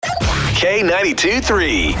K92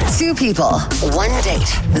 3. Two people, one date,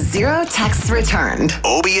 zero texts returned.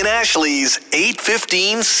 Obie and Ashley's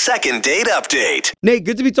 8:15 second date update. Nate,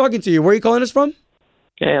 good to be talking to you. Where are you calling us from?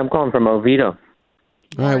 Hey, I'm calling from Oviedo.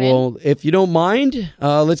 All right, well, if you don't mind,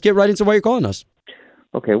 let's get right into why you're calling us.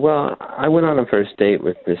 Okay, well, I went on a first date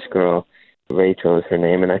with this girl. Rachel is her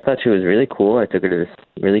name, and I thought she was really cool. I took her to this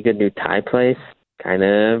really good new Thai place, kind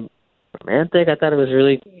of romantic. I thought it was a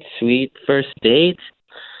really sweet first date.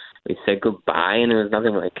 We said goodbye, and it was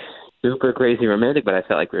nothing like super crazy romantic, but I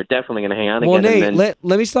felt like we were definitely going to hang out Well, again. Nate,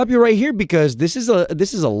 let me stop you right here because this is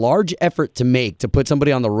a large effort to make to put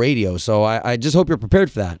somebody on the radio. So I just hope you're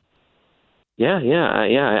prepared for that. Yeah.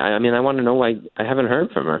 I mean, I want to know why I haven't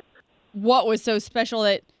heard from her. What was so special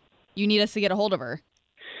that you need us to get a hold of her?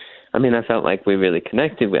 I mean, I felt like we really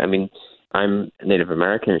connected. I mean, I'm Native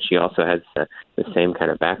American, and she also has the same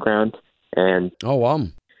kind of background. And Oh, wow.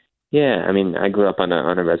 yeah, I mean, I grew up on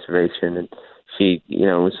a reservation, and she, it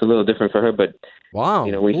was a little different for her, but Wow.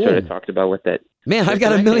 we cool. sort of talked about what that. Man, I've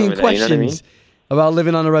got a million questions about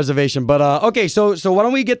living on a reservation. But okay, so why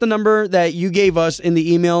don't we get the number that you gave us in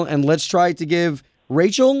the email, and let's try to give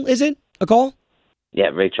Rachel, is it, a call?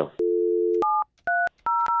 Yeah, Rachel.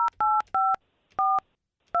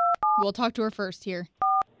 We'll talk to her first here.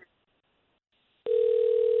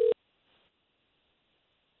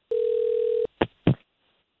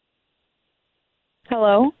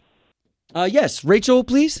 Hello. Yes, Rachel,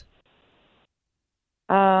 please.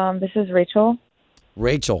 This is Rachel.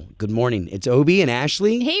 Rachel, good morning. It's Obie and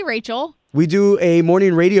Ashley. Hey, Rachel. We do a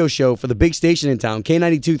morning radio show for the big station in town,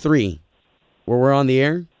 K92 3, where we're on the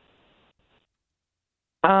air.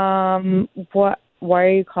 What? Why are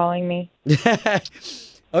you calling me?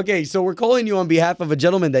 Okay, so we're calling you on behalf of a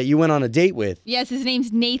gentleman that you went on a date with. Yes, his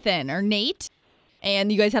name's Nathan or Nate. And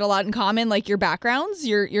you guys had a lot in common, like your backgrounds.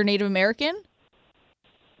 You're Native American.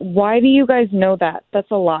 Why do you guys know that? That's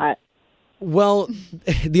a lot. Well,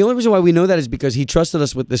 the only reason why we know that is because he trusted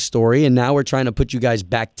us with this story, and now we're trying to put you guys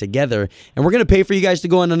back together. And we're going to pay for you guys to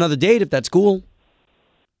go on another date if that's cool.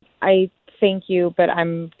 I thank you, but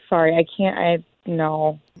I'm sorry. I can't.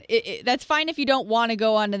 No. That's fine if you don't want to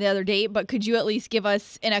go on to the other date, but could you at least give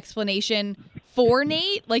us an explanation for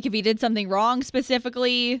Nate? Like if he did something wrong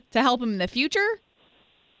specifically to help him in the future?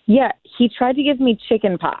 Yeah, he tried to give me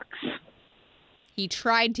chicken pox. He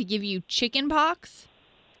tried to give you chicken pox?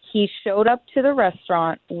 He showed up to the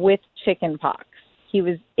restaurant with chicken pox. He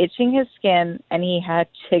was itching his skin, and he had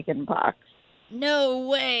chicken pox. No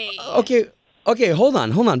way. Okay, hold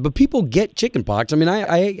on. But people get chicken pox. I mean,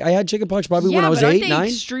 I had chicken pox probably when I was 8, 9.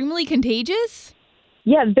 Extremely contagious?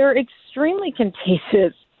 Yeah, they're extremely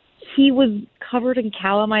contagious. He was covered in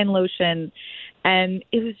calamine lotion, and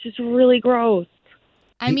it was just really gross.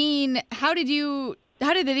 I mean, how did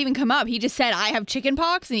that even come up? He just said, I have chicken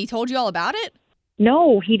pox, and he told you all about it?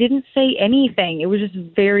 No, he didn't say anything. It was just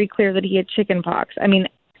very clear that he had chicken pox. I mean,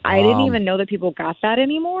 I didn't even know that people got that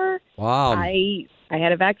anymore. Wow. I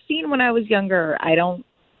had a vaccine when I was younger.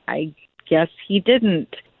 I guess he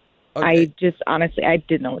didn't. Okay. I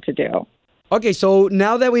didn't know what to do. Okay, so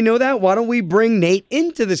now that we know that, why don't we bring Nate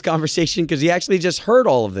into this conversation because he actually just heard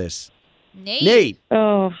all of this. Nate.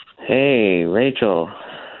 Oh. Hey, Rachel.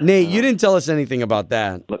 Nate, you didn't tell us anything about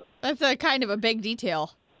that. That's a kind of a big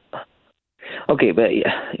detail. Okay, but it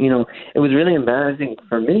was really embarrassing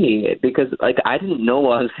for me because I didn't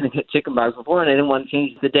know I was going to get chicken pox before, and I didn't want to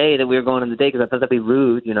change the day that we were going on the date because I thought that'd be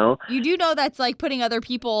rude, You do know that's like putting other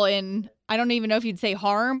people in, I don't even know if you'd say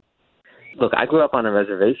harm. Look, I grew up on a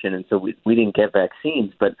reservation, and so we didn't get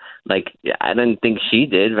vaccines, but I didn't think she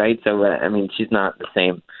did, right? So I memean, she's not the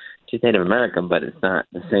same. She's Native American, but it's not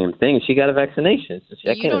the same thing. She got a vaccination.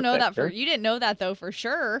 So you don't know that you didn't know that though for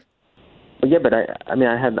sure. Yeah, but I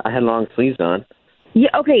had long sleeves on. Yeah,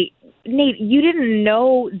 okay. Nate, you didn't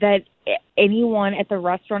know that anyone at the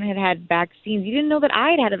restaurant had vaccines. You didn't know that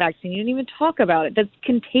I had a vaccine. You didn't even talk about it. That's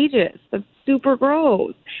contagious. That's super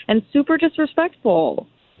gross and super disrespectful.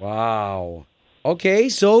 Wow. Okay,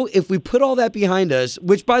 so if we put all that behind us,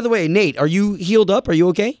 which by the way, Nate, are you healed up? Are you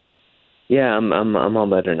okay? Yeah, I'm all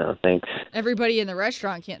better now, thanks. Everybody in the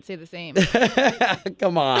restaurant can't say the same.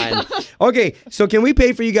 Come on. Okay, so can we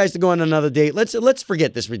pay for you guys to go on another date? Let's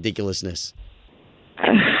forget this ridiculousness.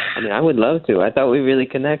 I mean, I would love to. I thought we really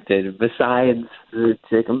connected. Besides the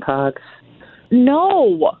chicken pox.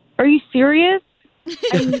 No. Are you serious?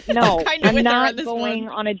 No, I'm not going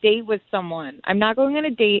on a date with someone. I'm not going on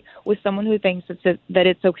a date with someone who thinks that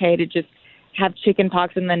it's okay to just have chicken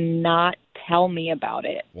pox and then not tell me about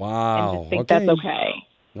it. Wow. And just think that's okay.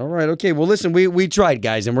 All right. Okay. Well, listen, we tried,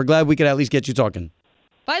 guys, and we're glad we could at least get you talking.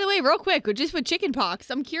 By the way, real quick, just with chicken pox,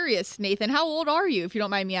 I'm curious, Nathan, how old are you, if you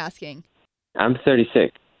don't mind me asking? I'm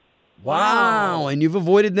 36. Wow. And you've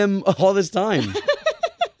avoided them all this time.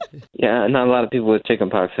 Yeah, not a lot of people with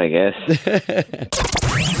chickenpox, I guess.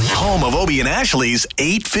 Home of Obie and Ashley's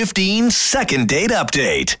 8:15 second date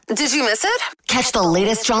update. Did you miss it? Catch the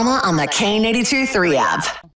latest drama on the K82 3 app.